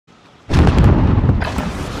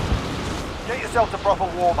yourself to proper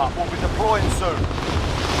warm-up. We'll be deploying soon.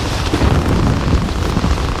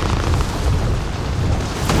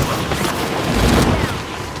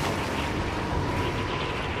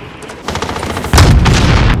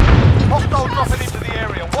 Hostile dropping into the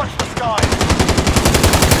area. Watch the skies.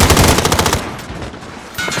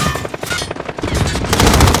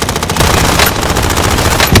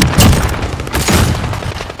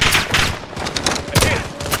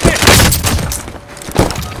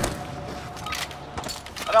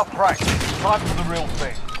 Enough practice. Time for the real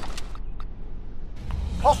thing.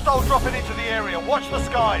 Hostile dropping into the area. Watch the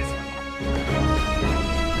skies.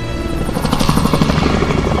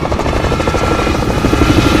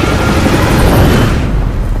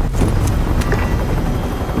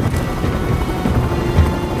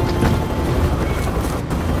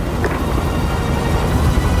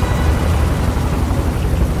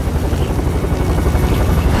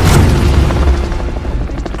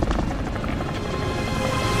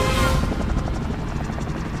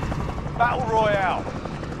 Battle Royale.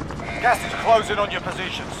 Gas is closing on your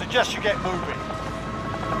position. Suggest you get moving.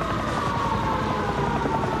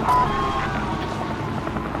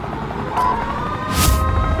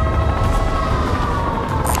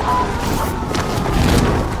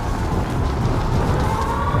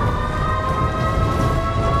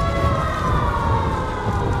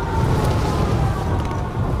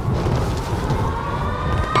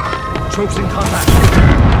 Troops in combat.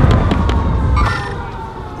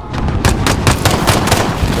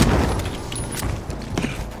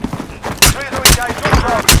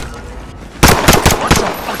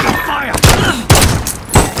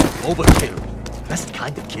 Overkill. Best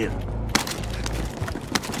kind of kill.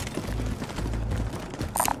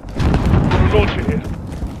 Launcher here.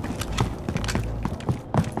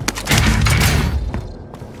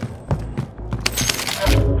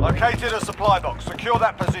 Located a supply box. Secure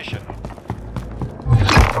that position.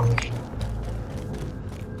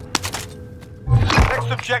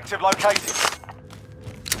 Next objective located.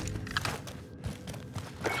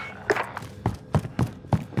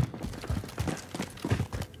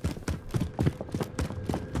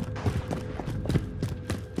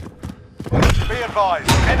 Be advised,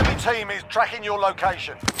 enemy team is tracking your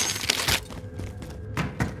location.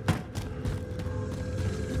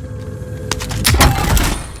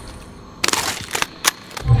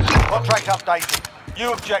 Contract updated.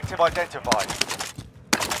 New objective identified.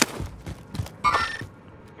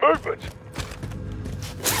 Movement!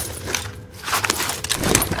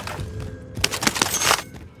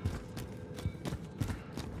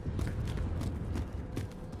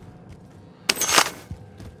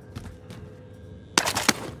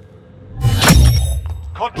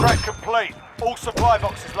 Contract complete. All supply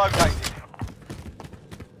boxes located.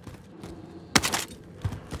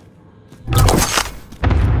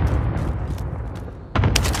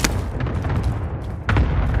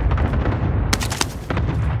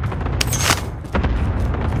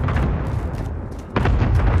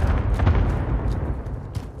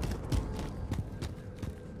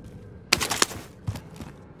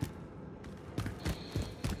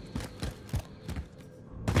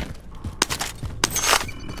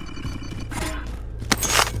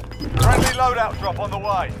 Friendly loadout drop on the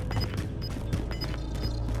way.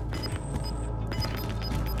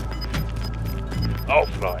 I'll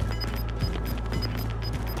fly.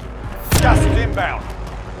 Gas is inbound.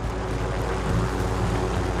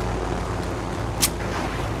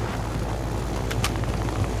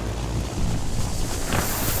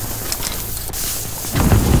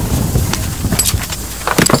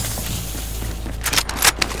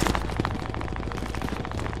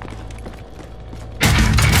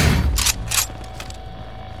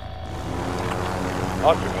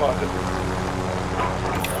 Occupied it.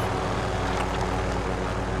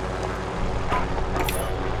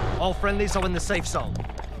 All friendlies are in the safe zone.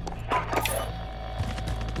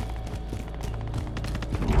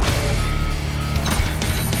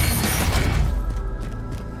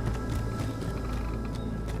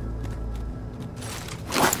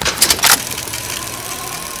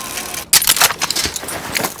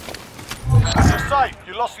 You're safe.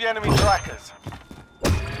 You lost the enemy trackers.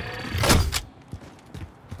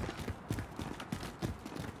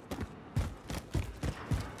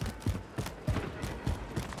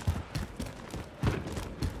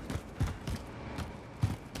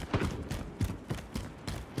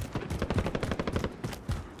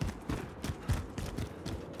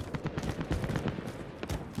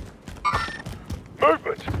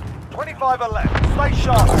 Movement! 25 are left. Stay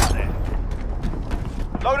sharp out there.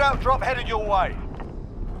 Loadout drop headed your way.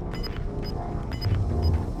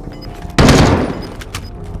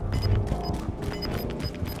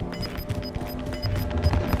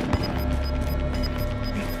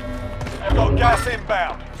 Gas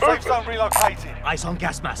inbound. Safe zone relocated. Eyes on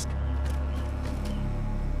gas mask.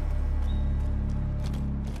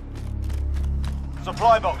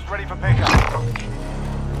 Supply box ready for pickup.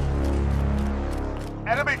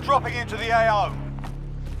 Enemy dropping into the AO.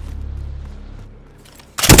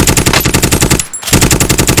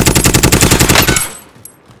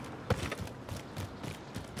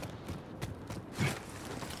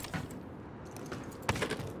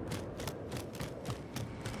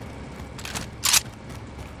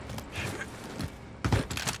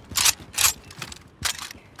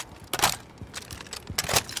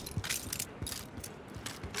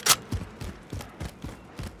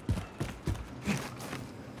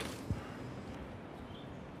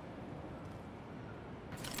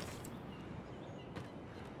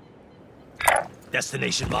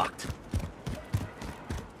 Destination marked.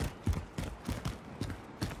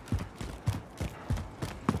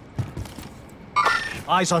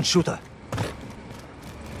 Eyes on shooter.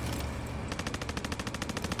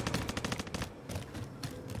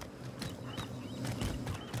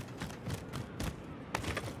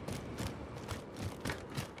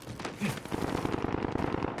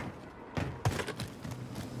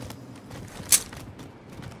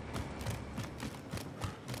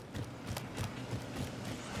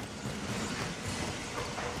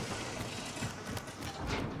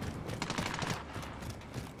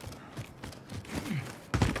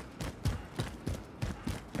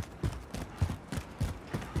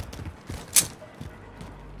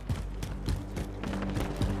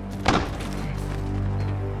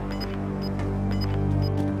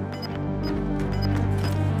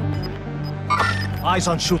 Eyes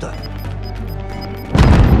on shooter. We've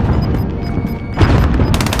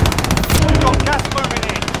got gas moving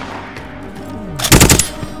in.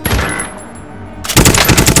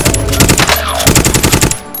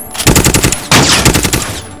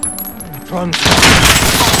 Front.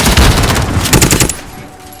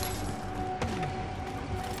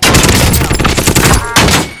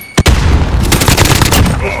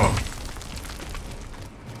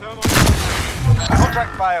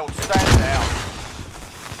 Contract failed. Stand down.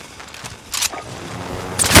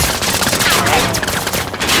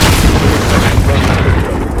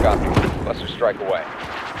 Copy. Buster strike away.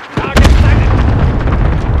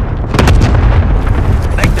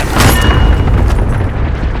 Make them.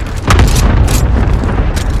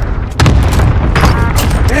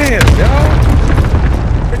 Damn, dog.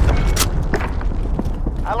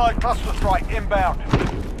 Allied cluster strike inbound.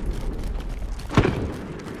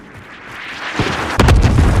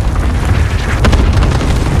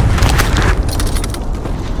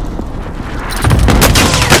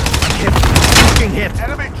 Hit.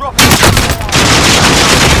 Enemy dropping.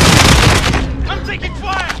 I'm taking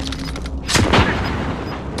fire!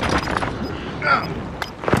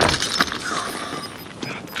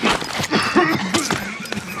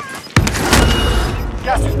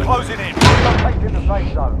 Gas is closing in. Relocating the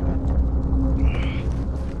safe zone.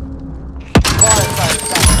 Fire sale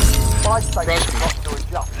down. Fire station got to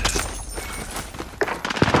adjust.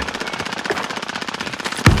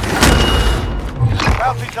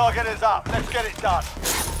 Bounty target is up. Let's get it done.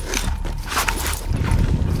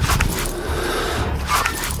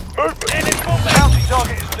 Bounty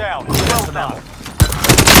target is down. Well done.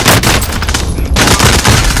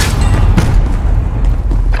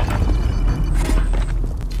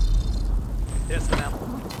 Here's the map.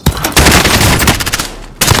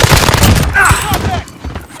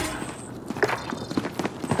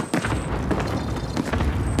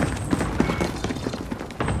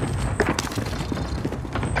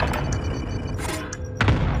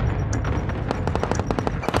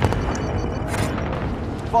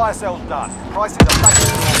 Fire sale's done. Prices are back to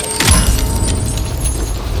normal.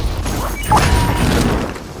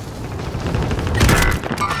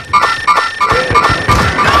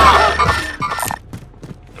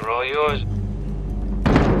 They're all yours.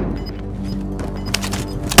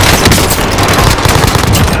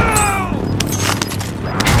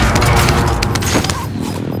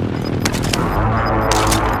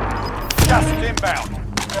 Gas is inbound.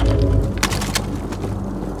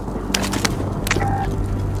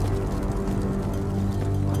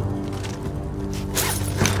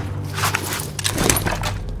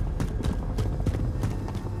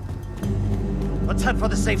 Let's head for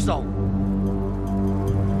the safe zone.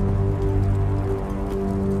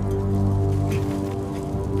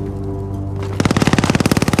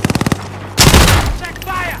 Check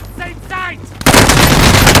fire! Same side!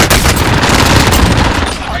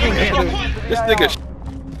 This nigga.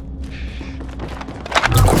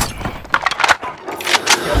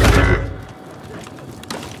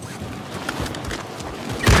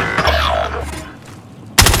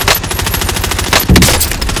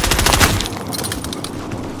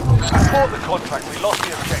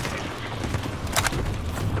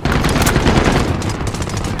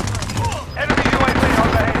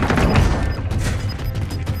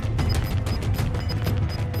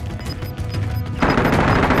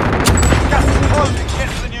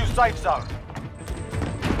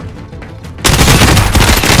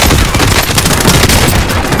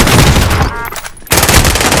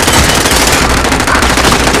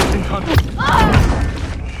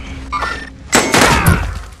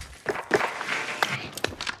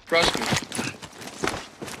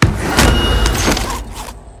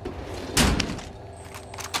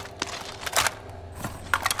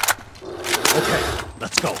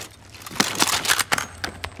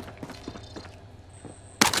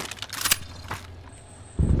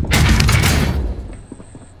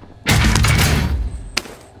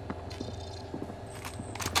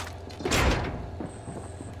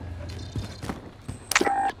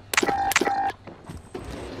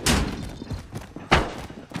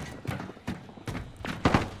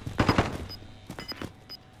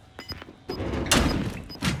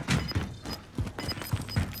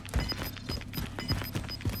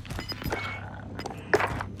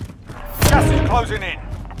 closing in.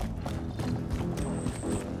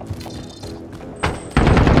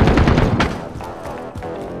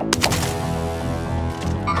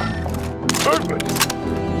 Movement!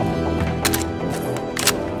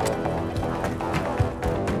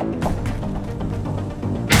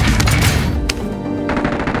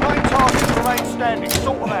 Nine targets remain standing.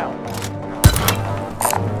 Sort them out.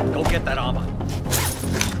 Go get that armor.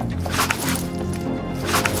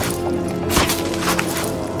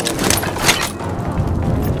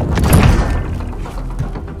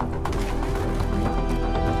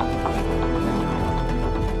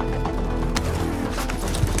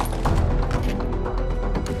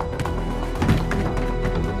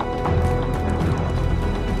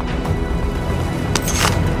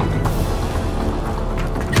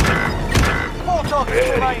 Four targets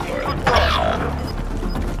remaining. Good work.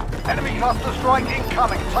 Enemy cluster strike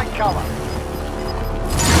incoming. Take cover.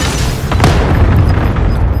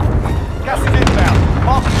 Gas is inbound.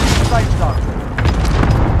 Mark the safe zone.